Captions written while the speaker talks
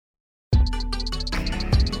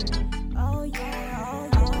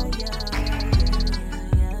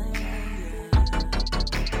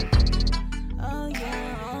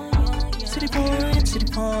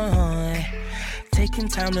Taking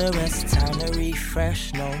time to rest, time to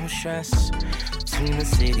refresh, no stress. Tune the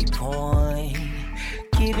city point.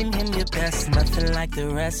 Giving him your best, nothing like the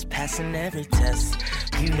rest. Passing every test,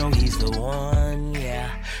 you know he's the one,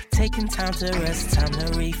 yeah. Taking time to rest, time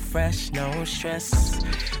to refresh, no stress.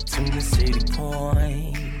 Tune the city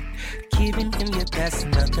point. Giving him your best,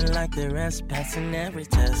 nothing like the rest. Passing every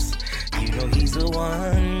test, you know he's the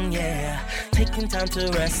one, yeah. Taking time to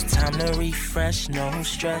rest, time to refresh, no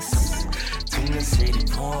stress. Tune the city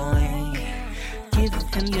point. Giving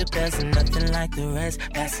him your best, nothing like the rest.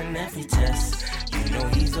 Passing every test, you know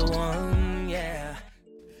he's the one, yeah.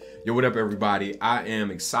 Yo, what up, everybody? I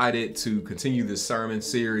am excited to continue this sermon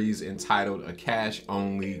series entitled A Cash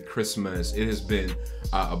Only Christmas. It has been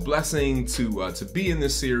a blessing to be in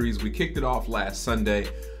this series. We kicked it off last Sunday.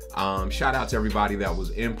 Shout out to everybody that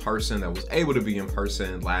was in person, that was able to be in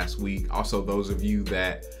person last week. Also, those of you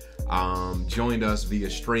that joined us via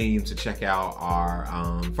stream to check out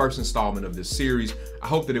our first installment of this series. I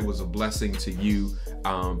hope that it was a blessing to you.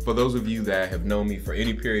 For those of you that have known me for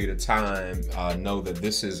any period of time, know that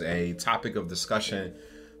this is a topic of discussion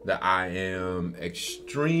that I am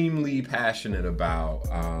extremely passionate about.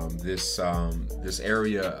 This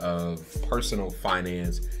area of personal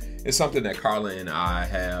finance is something that Carla and I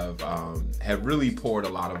have really poured a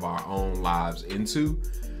lot of our own lives into.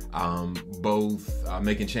 Both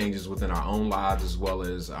making changes within our own lives, as well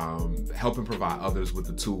as helping provide others with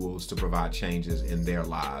the tools to provide changes in their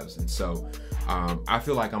lives. And so I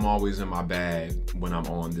feel like I'm always in my bag when I'm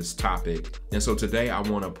on this topic. And so today I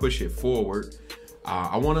want to push it forward.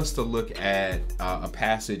 I want us to look at a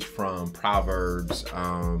passage from Proverbs.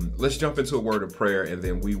 Let's jump into a word of prayer, and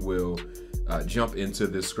then we will jump into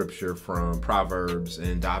this scripture from Proverbs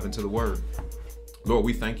and dive into the word. Lord,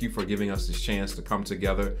 we thank you for giving us this chance to come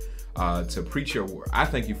together to preach your word. I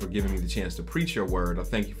thank you for giving me the chance to preach your word. I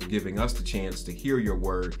thank you for giving us the chance to hear your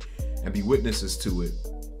word and be witnesses to it.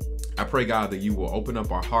 I pray, God, that you will open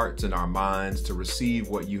up our hearts and our minds to receive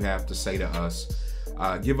what you have to say to us.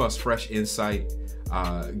 Give us fresh insight.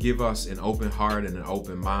 Give us an open heart and an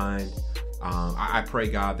open mind. I pray,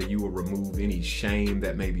 God, that you will remove any shame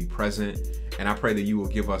that may be present. And I pray that you will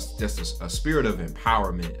give us just a spirit of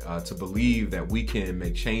empowerment to believe that we can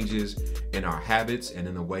make changes in our habits and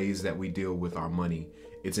in the ways that we deal with our money.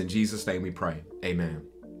 It's in Jesus' name we pray. Amen.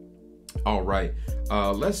 All right.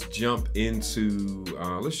 Let's jump into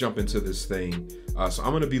this thing. So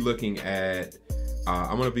I'm going to be looking at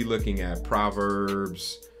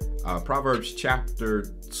Proverbs chapter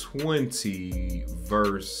 20,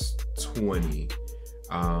 verse 20.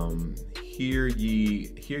 Hear ye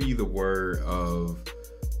the word of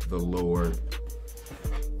the Lord.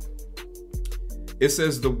 It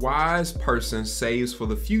says, the wise person saves for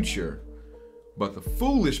the future, but the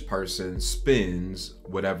foolish person spends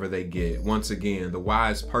whatever they get. Once again, the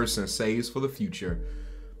wise person saves for the future,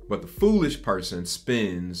 but the foolish person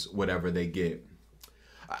spends whatever they get.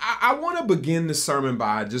 I want to begin this sermon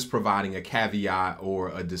by just providing a caveat or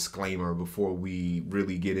a disclaimer before we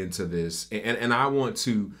really get into this. And I want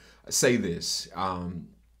to say this.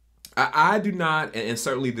 I do not, and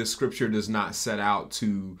certainly this scripture does not set out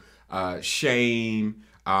to shame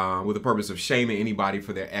with the purpose of shaming anybody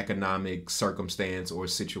for their economic circumstance or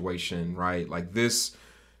situation, right? Like this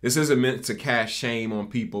isn't meant to cast shame on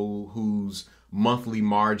people whose monthly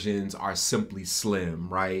margins are simply slim,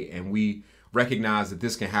 right? And we recognize that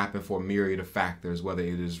this can happen for a myriad of factors, whether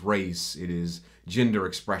it is race, it is gender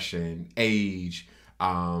expression, age,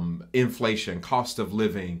 inflation, cost of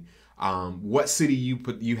living, what city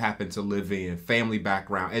you happen to live in, family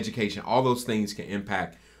background, education. All those things can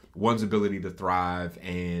impact one's ability to thrive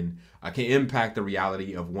and can impact the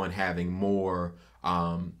reality of one having more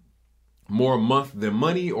month than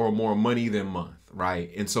money or more money than month,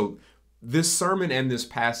 right? And so this sermon and this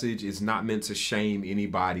passage is not meant to shame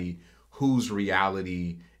anybody whose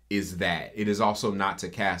reality is that. It is also not to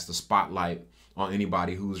cast a spotlight on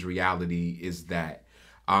anybody whose reality is that.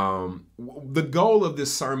 The goal of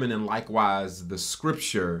this sermon, and likewise the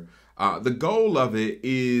scripture, the goal of it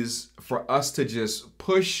is for us to just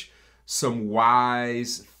push some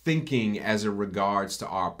wise thinking as it regards to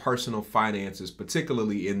our personal finances,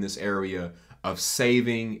 particularly in this area of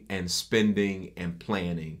saving and spending and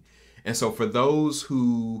planning. And so for those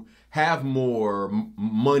who have more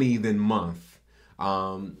money than month,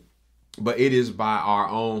 but it is by our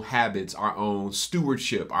own habits, our own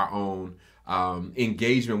stewardship, our own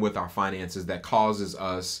engagement with our finances that causes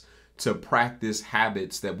us to practice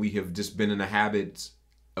habits that we have just been in the habits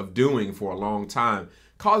of doing for a long time,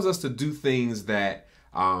 cause us to do things that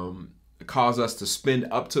cause us to spend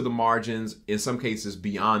up to the margins, in some cases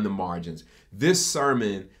beyond the margins. This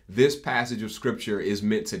sermon, this passage of scripture is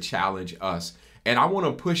meant to challenge us. And I want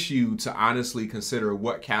to push you to honestly consider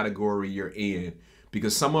what category you're in,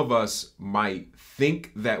 because some of us might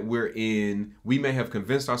think that we may have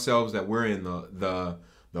convinced ourselves that we're in the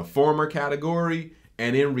former category,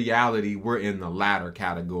 and in reality, we're in the latter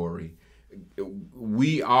category.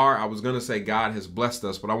 I was going to say God has blessed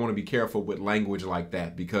us, but I want to be careful with language like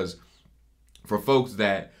that, because for folks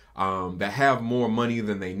that have more money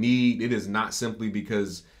than they need, it is not simply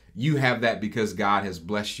because you have that because God has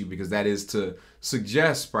blessed you, because that is to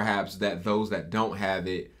suggest perhaps that those that don't have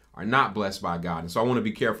it are not blessed by God. And so I want to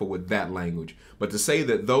be careful with that language. But to say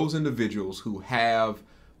that those individuals who have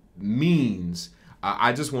means,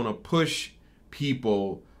 I just want to push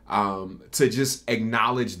people to just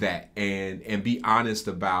acknowledge that and be honest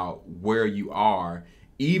about where you are,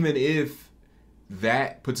 even if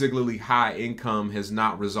that particularly high income has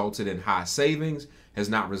not resulted in high savings, has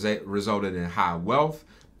not resulted in high wealth,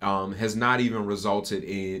 has not even resulted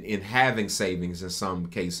in having savings in some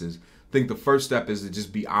cases. I think the first step is to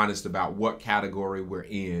just be honest about what category we're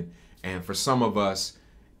in. And for some of us,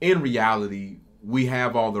 in reality, we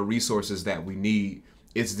have all the resources that we need.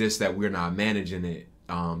 It's just that we're not managing it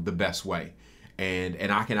the best way.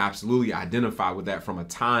 And I can absolutely identify with that from a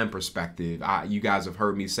time perspective. You guys have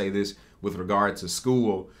heard me say this with regard to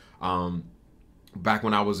school. Back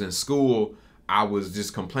when I was in school, I was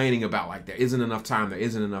just complaining about like, there isn't enough time.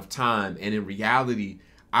 And in reality,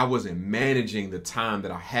 I wasn't managing the time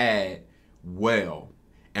that I had well.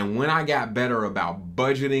 And when I got better about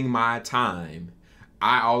budgeting my time,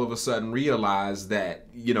 I all of a sudden realized that,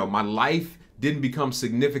 my life didn't become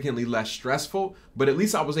significantly less stressful, but at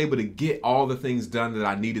least I was able to get all the things done that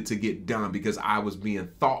I needed to get done because I was being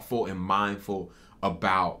thoughtful and mindful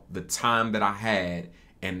about the time that I had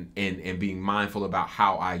and being mindful about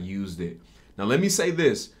how I used it. Now, let me say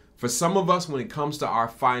this. For some of us, when it comes to our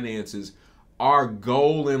finances, our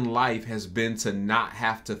goal in life has been to not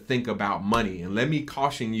have to think about money. And let me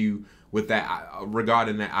caution you with that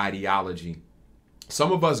regarding that ideology.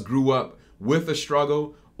 Some of us grew up with a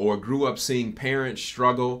struggle or grew up seeing parents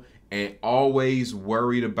struggle and always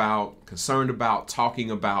concerned about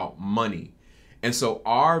talking about money. And so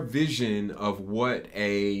our vision of what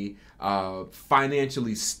a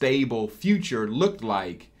financially stable future looked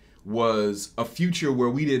like was a future where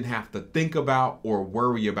we didn't have to think about or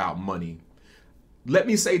worry about money. Let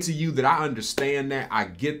me say to you that I understand that. I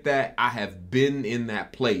get that. I have been in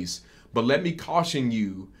that place. But let me caution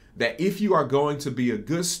you that if you are going to be a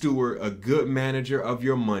good steward, a good manager of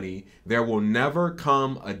your money, there will never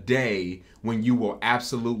come a day when you will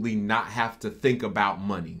absolutely not have to think about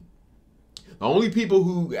money. The only people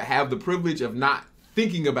who have the privilege of not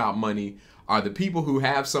thinking about money are the people who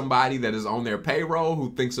have somebody that is on their payroll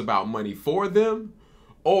who thinks about money for them,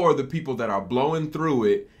 or the people that are blowing through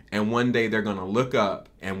it and one day they're going to look up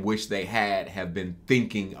and wish they have been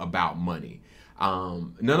thinking about money.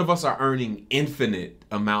 None of us are earning infinite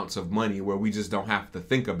amounts of money where we just don't have to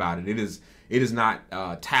think about it. It is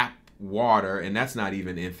not tap water, and that's not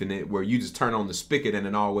even infinite, where you just turn on the spigot and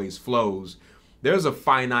it always flows. There's a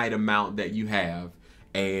finite amount that you have,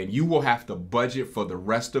 and you will have to budget for the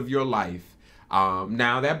rest of your life.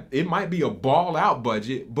 Now that it might be a ball out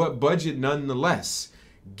budget, but budget nonetheless,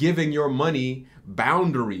 giving your money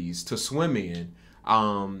boundaries to swim in.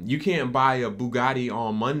 You can't buy a Bugatti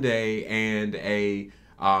on Monday and a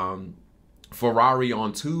Ferrari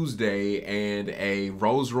on Tuesday and a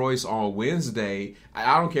Rolls Royce on Wednesday.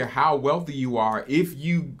 I don't care how wealthy you are. If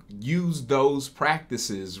you use those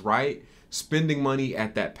practices, right? Spending money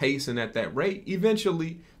at that pace and at that rate,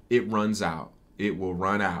 eventually it runs out. It will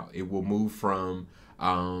run out. It will move from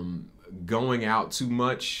going out too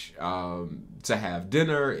much to have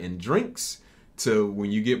dinner and drinks to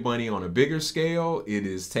when you get money on a bigger scale, it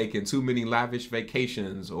is taking too many lavish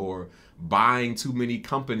vacations or buying too many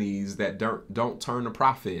companies that don't turn a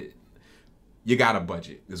profit. You got to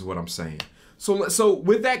budget is what I'm saying. So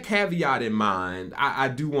with that caveat in mind, I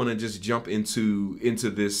do want to just jump into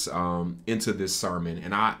this sermon,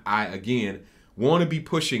 and I again want to be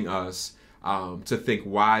pushing us to think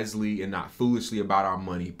wisely and not foolishly about our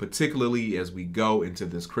money, particularly as we go into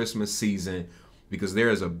this Christmas season, because there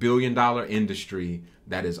is a $1 billion industry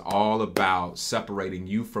that is all about separating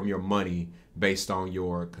you from your money based on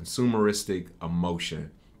your consumeristic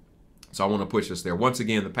emotion. So I want to push us there. Once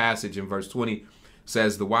again, the passage in verse 20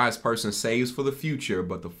 says, "The wise person saves for the future,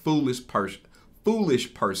 but the foolish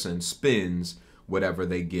person spends whatever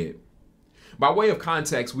they get." By way of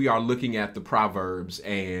context, we are looking at the Proverbs,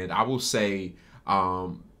 and I will say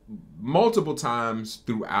multiple times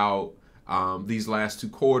throughout these last 2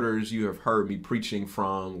 quarters, you have heard me preaching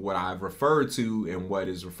from what I've referred to and what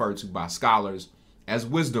is referred to by scholars as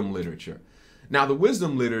wisdom literature. Now, the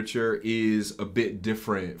wisdom literature is a bit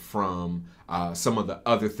different from some of the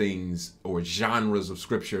other things or genres of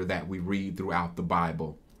scripture that we read throughout the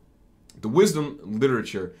Bible. The wisdom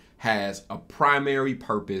literature has a primary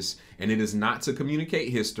purpose, and it is not to communicate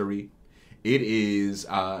history. It is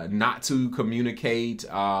not to communicate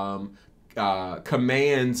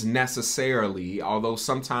commands necessarily, although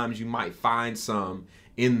sometimes you might find some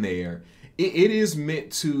in there. It is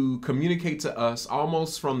meant to communicate to us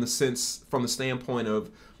almost from the standpoint of,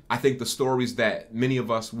 I think, the stories that many of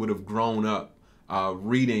us would have grown up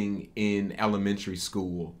reading in elementary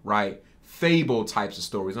school, right? Fable types of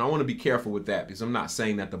stories. And I want to be careful with that because I'm not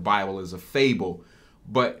saying that the Bible is a fable,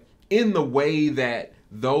 but in the way that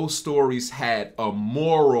those stories had a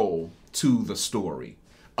moral to the story,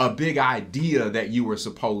 a big idea that you were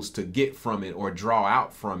supposed to get from it or draw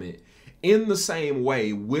out from it. In the same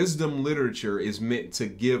way, wisdom literature is meant to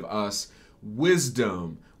give us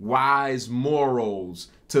wisdom, wise morals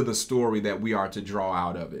to the story that we are to draw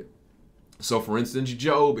out of it. So for instance,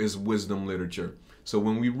 Job is wisdom literature. So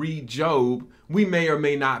when we read Job, we may or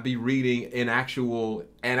may not be reading an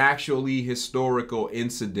actually historical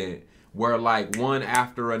incident where like one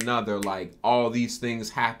after another, like all these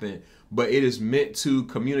things happen, but it is meant to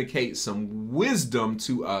communicate some wisdom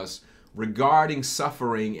to us regarding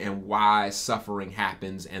suffering and why suffering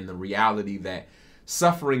happens, and the reality that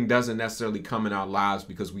suffering doesn't necessarily come in our lives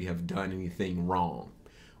because we have done anything wrong.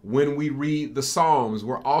 When we read the Psalms,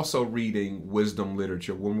 we're also reading wisdom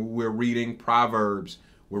literature. When we're reading Proverbs,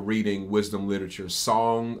 we're reading wisdom literature.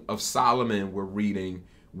 Song of Solomon, we're reading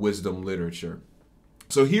wisdom literature.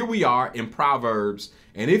 So here we are in Proverbs,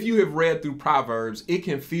 and if you have read through Proverbs, it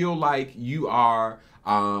can feel like you are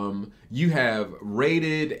you have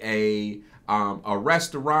raided a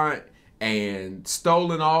restaurant and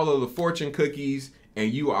stolen all of the fortune cookies,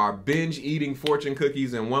 and you are binge eating fortune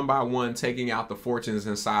cookies and one by one taking out the fortunes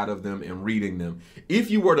inside of them and reading them. If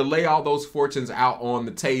you were to lay all those fortunes out on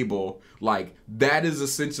the table, like that is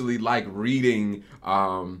essentially like reading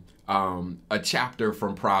a chapter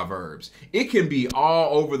from Proverbs. It can be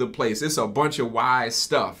all over the place. It's a bunch of wise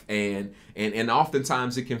stuff, and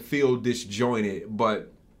oftentimes it can feel disjointed,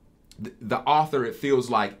 but the author, it feels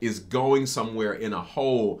like, is going somewhere in a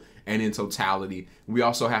whole and in totality. We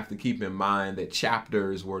also have to keep in mind that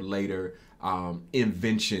chapters were later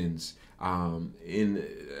inventions in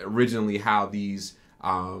originally how these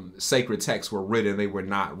sacred texts were written. They were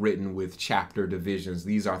not written with chapter divisions.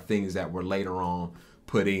 These are things that were later on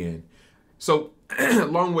put in. So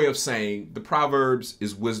long way of saying the Proverbs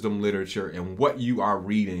is wisdom literature, and what you are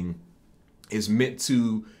reading is meant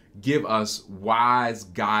to give us wise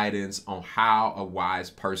guidance on how a wise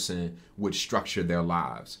person would structure their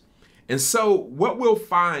lives. And so what we'll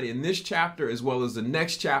find in this chapter as well as the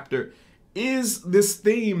next chapter is this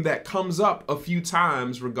theme that comes up a few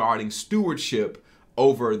times regarding stewardship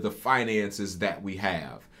over the finances that we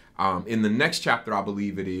have. In the next chapter, I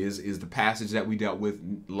believe it is the passage that we dealt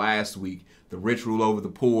with last week. The rich rule over the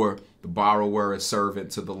poor, the borrower a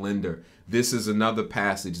servant to the lender. This is another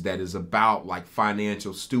passage that is about like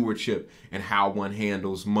financial stewardship and how one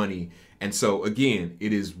handles money. And so again,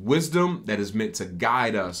 it is wisdom that is meant to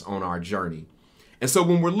guide us on our journey. And so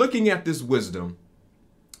when we're looking at this wisdom,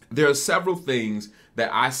 there are several things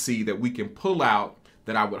that I see that we can pull out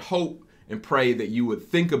that I would hope and pray that you would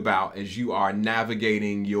think about as you are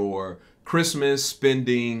navigating your Christmas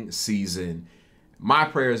spending season. My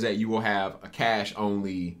prayer is that you will have a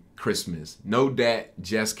cash-only Christmas. No debt,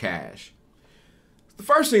 just cash. The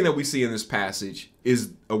first thing that we see in this passage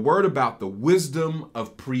is a word about the wisdom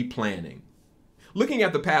of pre-planning. Looking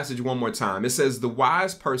at the passage one more time, it says, "The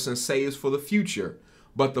wise person saves for the future,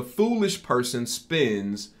 but the foolish person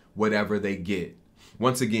spends whatever they get."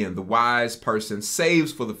 Once again, the wise person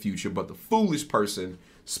saves for the future, but the foolish person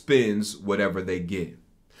spends whatever they get.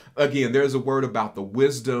 Again, there's a word about the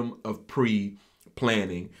wisdom of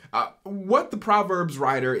pre-planning. What the Proverbs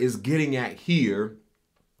writer is getting at here,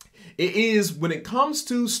 it is when it comes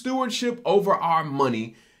to stewardship over our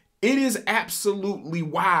money, it is absolutely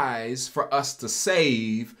wise for us to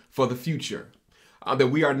save for the future. That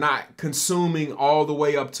we are not consuming all the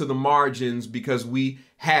way up to the margins because we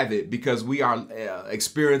have it, because we are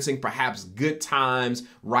experiencing perhaps good times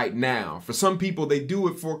right now. For some people, they do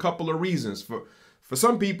it for a couple of reasons. For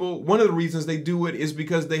some people, one of the reasons they do it is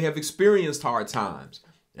because they have experienced hard times.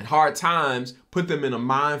 And hard times put them in a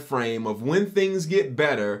mind frame of when things get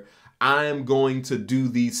better, I am going to do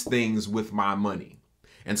these things with my money.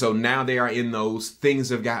 And so now they are in those things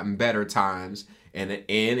have gotten better times. And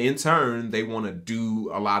in turn, they want to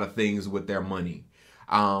do a lot of things with their money.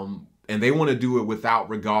 And they want to do it without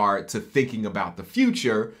regard to thinking about the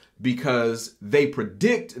future, because they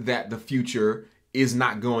predict that the future is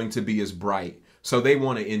not going to be as bright. So they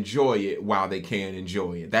want to enjoy it while they can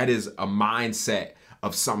enjoy it. That is a mindset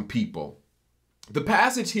of some people. The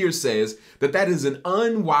passage here says that is an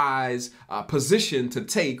unwise position to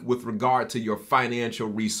take with regard to your financial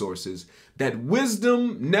resources, that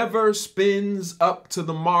wisdom never spends up to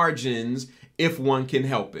the margins if one can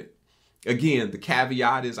help it. Again, the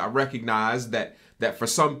caveat is I recognize that for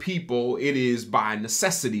some people, it is by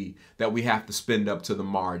necessity that we have to spend up to the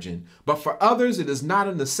margin. But for others, it is not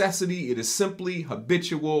a necessity. It is simply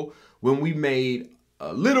habitual. When we made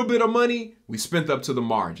a little bit of money, we spent up to the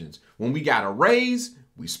margins. When we got a raise,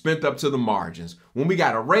 we spent up to the margins. When we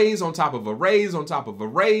got a raise on top of a raise on top of a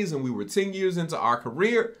raise, and we were 10 years into our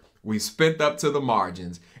career, we spent up to the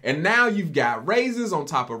margins. And now you've got raises on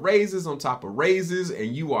top of raises on top of raises,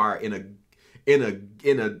 and you are in a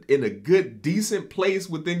good, decent place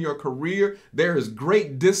within your career. There is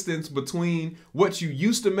great distance between what you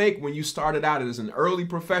used to make when you started out as an early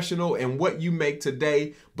professional and what you make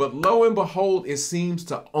today. But lo and behold, it seems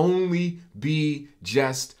to only be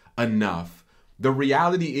just enough. The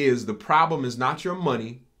reality is the problem is not your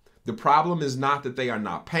money. The problem is not that they are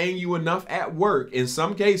not paying you enough at work. In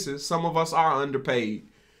some cases, some of us are underpaid.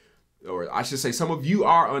 Or I should say some of you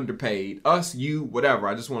are underpaid. Us, you, whatever.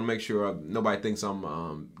 I just want to make sure nobody thinks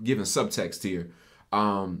I'm giving subtext here.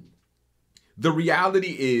 The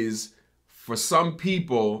reality is, for some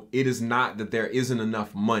people, it is not that there isn't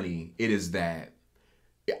enough money. It is that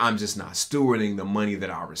I'm just not stewarding the money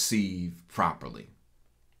that I receive properly.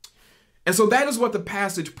 And so that is what the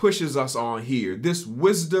passage pushes us on here. This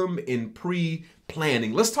wisdom in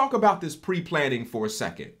pre-planning. Let's talk about this pre-planning for a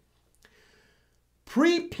second.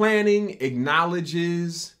 Pre-planning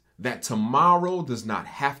acknowledges that tomorrow does not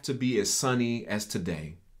have to be as sunny as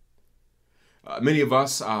today. Many of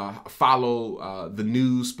us follow the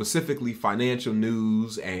news, specifically financial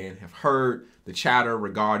news, and have heard the chatter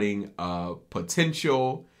regarding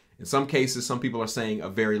potential, in some cases, some people are saying a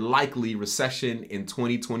very likely recession in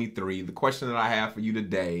 2023. The question that I have for you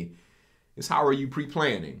today is, how are you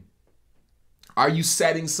pre-planning? Are you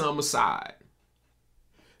setting some aside?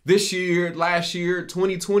 This year, last year,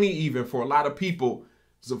 2020 even, for a lot of people,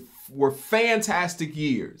 were fantastic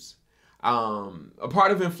years. A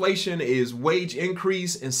part of inflation is wage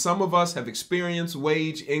increase, and some of us have experienced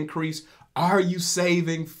wage increase. Are you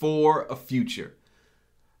saving for a future?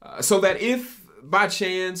 So that if by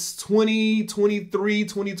chance 2023,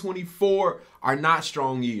 2024 are not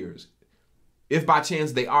strong years, if by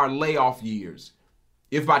chance they are layoff years,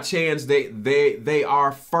 if by chance they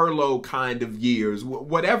are furlough kind of years,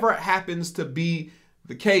 whatever happens to be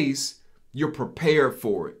the case, you're prepared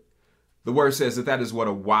for it. The word says that is what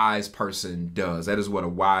a wise person does. That is what a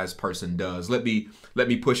wise person does. Let me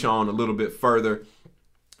push on a little bit further.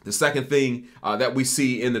 The second thing that we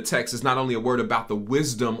see in the text is not only a word about the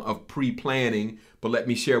wisdom of pre-planning, but let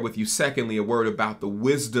me share with you, secondly, a word about the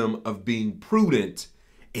wisdom of being prudent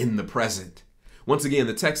in the present. Once again,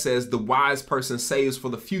 the text says the wise person saves for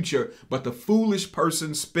the future, but the foolish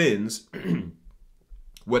person spends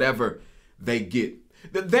whatever they get.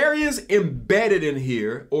 There is embedded in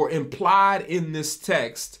here, or implied in this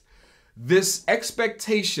text, this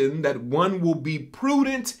expectation that one will be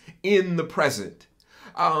prudent in the present.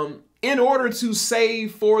 In order to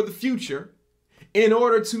save for the future, in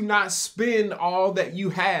order to not spend all that you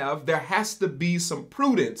have, there has to be some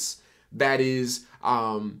prudence that is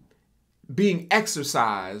being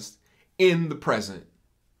exercised in the present.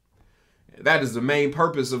 That is the main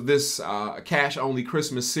purpose of this Cash Only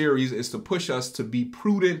Christmas series, is to push us to be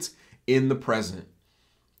prudent in the present.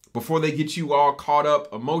 Before they get you all caught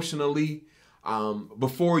up emotionally,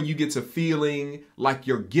 before you get to feeling like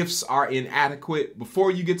your gifts are inadequate,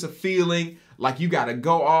 before you get to feeling like you got to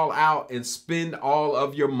go all out and spend all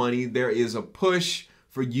of your money, there is a push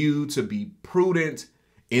for you to be prudent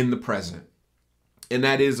in the present. And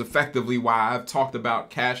that is effectively why I've talked about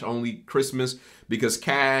Cash Only Christmas, because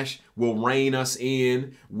cash will rein us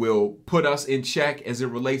in, will put us in check as it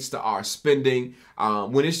relates to our spending.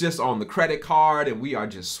 When it's just on the credit card and we are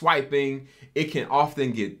just swiping, it can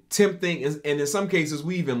often get tempting. And in some cases,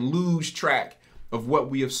 we even lose track of what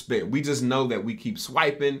we have spent. We just know that we keep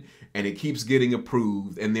swiping and it keeps getting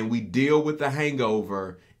approved. And then we deal with the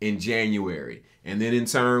hangover in January. And then in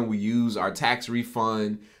turn, we use our tax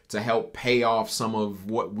refund to help pay off some of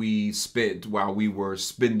what we spent while we were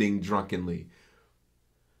spending drunkenly.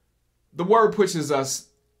 The word pushes us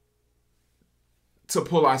to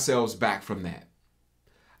pull ourselves back from that.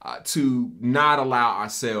 to not allow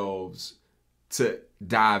ourselves to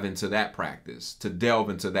dive into that practice, to delve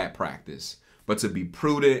into that practice, but to be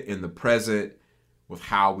prudent in the present with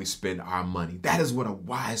how we spend our money. That is what a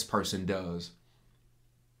wise person does.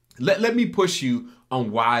 Let me push you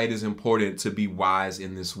on why it is important to be wise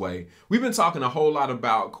in this way. We've been talking a whole lot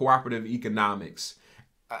about cooperative economics.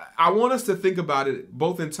 I want us to think about it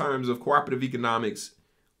both in terms of cooperative economics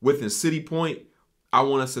within City Point. I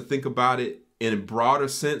want us to think about it in a broader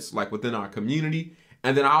sense, like within our community.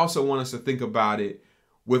 And then I also want us to think about it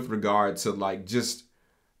with regard to like just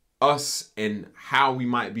us and how we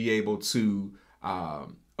might be able to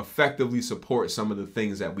effectively support some of the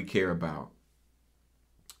things that we care about.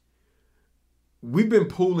 We've been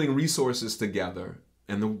pooling resources together,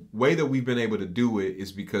 and the way that we've been able to do it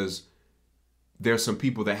is because there's some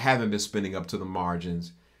people that haven't been spending up to the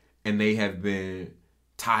margins, and they have been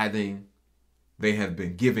tithing, they have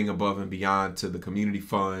been giving above and beyond to the community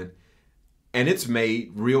fund, and it's made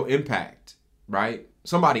real impact, right?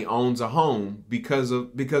 Somebody owns a home because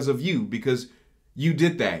of you, because you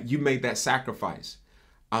did that, you made that sacrifice.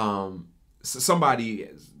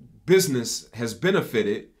 Somebody's business has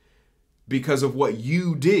benefited because of what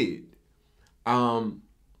you did. We're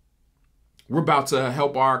about to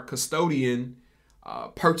help our custodian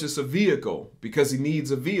purchase a vehicle because he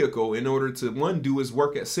needs a vehicle in order to, one, do his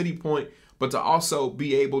work at City Point, but to also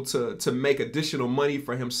be able to make additional money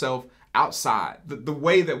for himself outside. The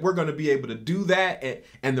way that we're going to be able to do that,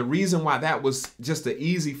 and the reason why that was just an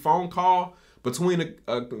easy phone call between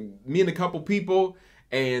me and a couple people,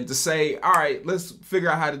 and to say, all right, let's figure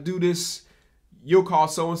out how to do this. You'll call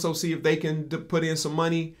so-and-so, see if they can put in some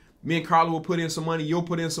money. Me and Carla will put in some money. You'll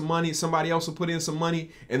put in some money. Somebody else will put in some money.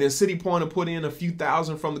 And then City Point will put in a few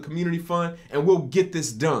thousand from the community fund. And we'll get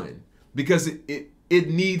this done because it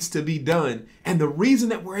needs to be done. And the reason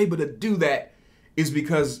that we're able to do that is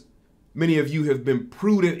because many of you have been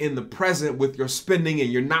prudent in the present with your spending,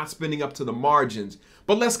 and you're not spending up to the margins.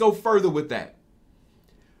 But let's go further with that.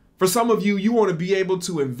 For some of you, you want to be able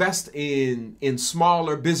to invest in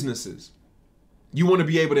smaller businesses. You want to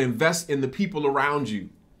be able to invest in the people around you.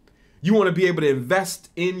 You want to be able to invest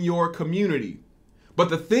in your community. But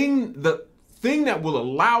the thing that will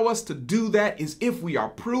allow us to do that is if we are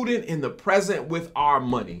prudent in the present with our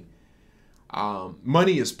money.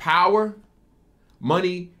 Money is power.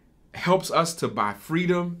 Money helps us to buy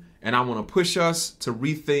freedom. And I want to push us to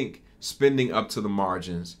rethink spending up to the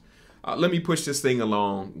margins. Let me push this thing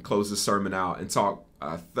along and close this sermon out and talk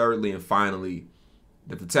thirdly and finally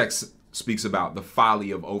that the text speaks about the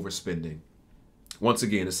folly of overspending. Once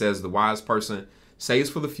again, it says the wise person saves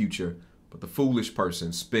for the future, but the foolish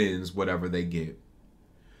person spends whatever they get.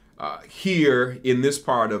 Here in this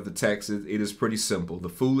part of the text, it is pretty simple. The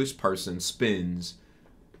foolish person spends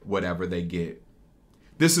whatever they get.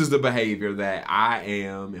 This is the behavior that I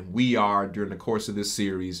am and we are during the course of this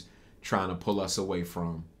series trying to pull us away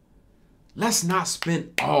from. Let's not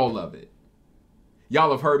spend all of it.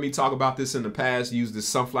 Y'all have heard me talk about this in the past, use this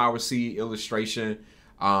sunflower seed illustration.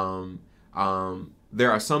 There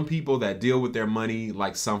are some people that deal with their money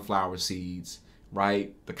like sunflower seeds,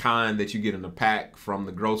 right? The kind that you get in a pack from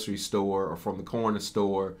the grocery store or from the corner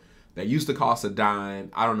store that used to cost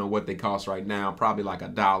 $0.10. I don't know what they cost right now, probably like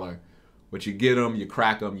 $1. But you get them, you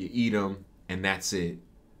crack them, you eat them, and that's it.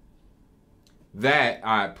 That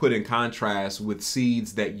I put in contrast with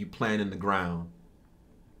seeds that you plant in the ground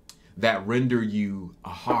that render you a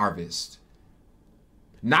harvest.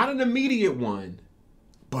 Not an immediate one,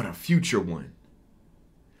 but a future one.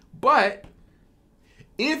 But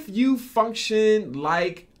if you function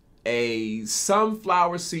like a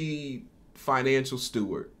sunflower seed financial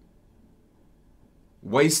steward,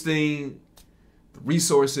 wasting the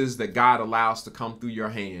resources that God allows to come through your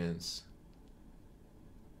hands,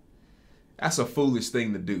 that's a foolish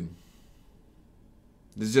thing to do.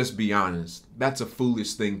 Let's just be honest. That's a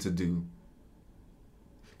foolish thing to do.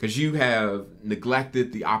 Because you have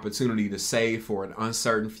neglected the opportunity to save for an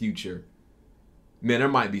uncertain future. Man, there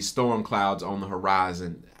might be storm clouds on the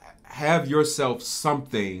horizon. Have yourself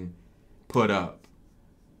something put up.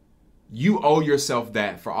 You owe yourself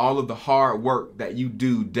that for all of the hard work that you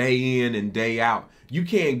do day in and day out. You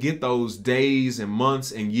can't get those days and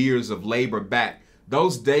months and years of labor back.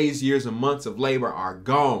 Those days, years, and months of labor are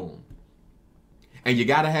gone. And you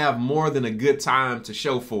got to have more than a good time to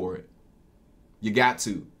show for it. You got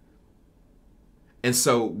to. And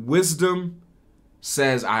so wisdom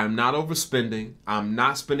says, I am not overspending. I'm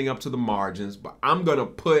not spending up to the margins, but I'm going to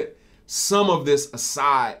put some of this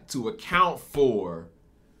aside to account for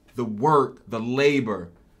the work, the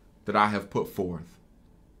labor that I have put forth.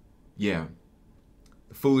 Yeah.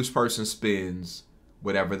 The foolish person spends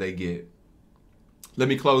whatever they get. Let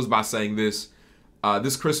me close by saying this.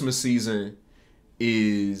 This Christmas season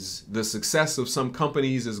is the success of some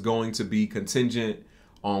companies is going to be contingent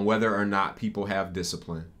on whether or not people have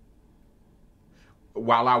discipline.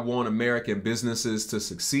 While I want American businesses to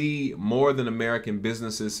succeed, more than American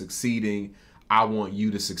businesses succeeding, I want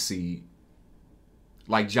you to succeed.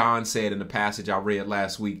 Like John said in the passage I read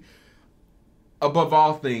last week, above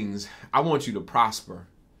all things, I want you to prosper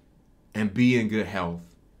and be in good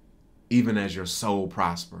health, even as your soul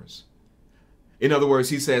prospers. In other words,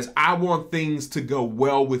 he says, I want things to go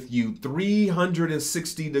well with you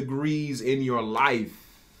 360 degrees in your life.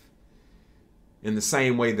 In the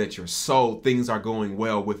same way that your soul, things are going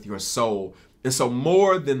well with your soul. And so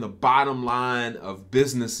more than the bottom line of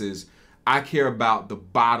businesses, I care about the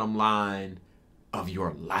bottom line of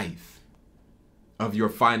your life, of your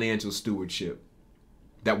financial stewardship.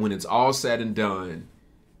 That when it's all said and done,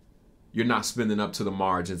 you're not spending up to the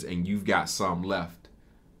margins and you've got some left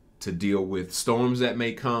to deal with storms that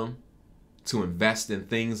may come, to invest in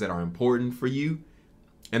things that are important for you.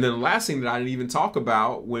 And then the last thing that I didn't even talk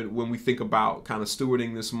about when we think about kind of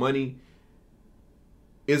stewarding this money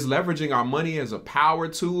is leveraging our money as a power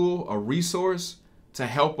tool, a resource to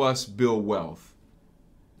help us build wealth,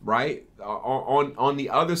 right? On the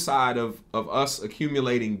other side of us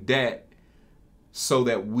accumulating debt so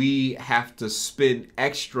that we have to spend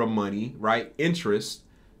extra money, right? Interest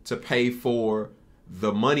to pay for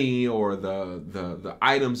the money or the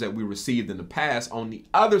items that we received in the past. On the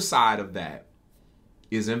other side of that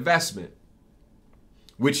is investment,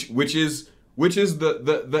 which is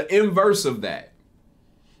the inverse of that.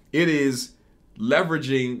 It is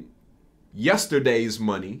leveraging yesterday's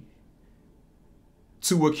money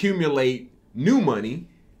to accumulate new money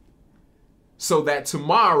so that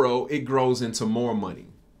tomorrow it grows into more money.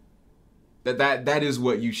 That is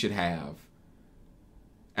what you should have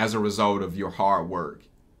as a result of your hard work,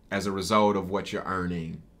 as a result of what you're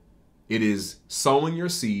earning. It is sowing your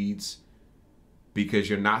seeds because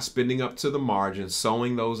you're not spending up to the margin,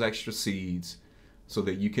 sowing those extra seeds so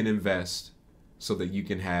that you can invest, so that you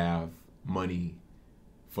can have money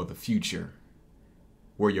for the future,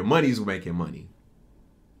 where your money's making money.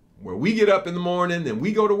 Where we get up in the morning and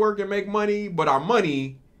we go to work and make money, but our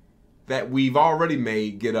money that we've already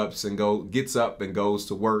made gets up and goes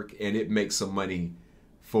to work, and it makes some money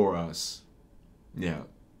for us. Yeah.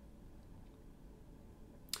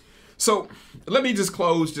 So let me just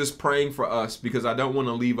close just praying for us, because I don't want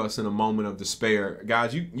to leave us in a moment of despair.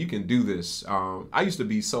 Guys, you can do this. I used to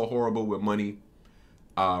be so horrible with money.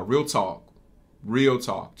 Real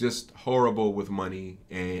talk, just horrible with money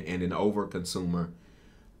and an over consumer.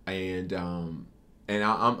 And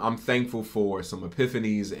I'm thankful for some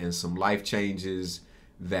epiphanies and some life changes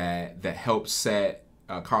that helped set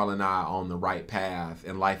Carl and I on the right path.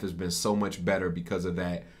 And life has been so much better because of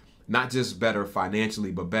that. Not just better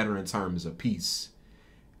financially, but better in terms of peace.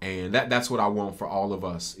 And that's what I want for all of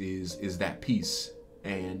us is that peace.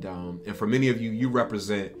 And for many of you, you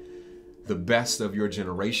represent the best of your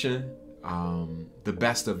generation, the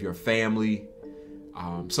best of your family.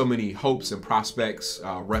 So many hopes and prospects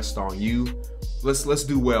rest on you. Let's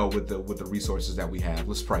do well with the resources that we have.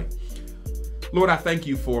 Let's pray. Lord, I thank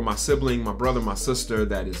you for my sibling, my brother, my sister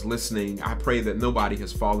that is listening. I pray that nobody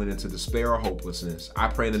has fallen into despair or hopelessness. I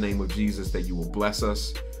pray in the name of Jesus that you will bless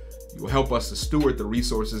us. You will help us to steward the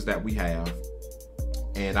resources that we have.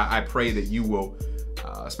 And I pray that you will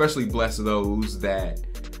especially bless those that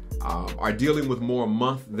are dealing with more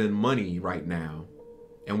month than money right now.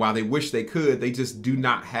 And while they wish they could, they just do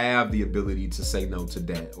not have the ability to say no to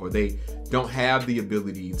debt, or they don't have the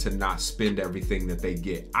ability to not spend everything that they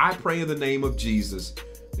get. I pray in the name of Jesus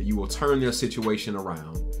that you will turn their situation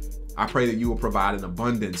around. I pray that you will provide an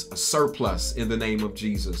abundance, a surplus in the name of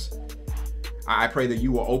Jesus. I pray that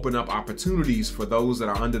you will open up opportunities for those that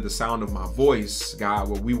are under the sound of my voice, God,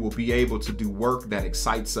 where we will be able to do work that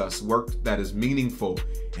excites us, work that is meaningful,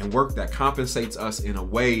 and work that compensates us in a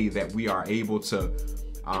way that we are able to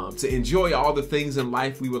enjoy all the things in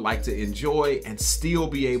life we would like to enjoy and still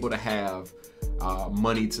be able to have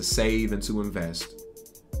money to save and to invest.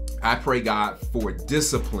 I pray, God, for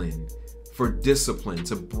discipline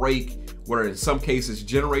to break what are in some cases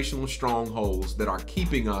generational strongholds that are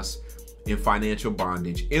keeping us in financial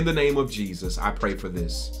bondage. In the name of Jesus, I pray for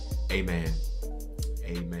this. Amen.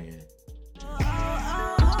 Amen.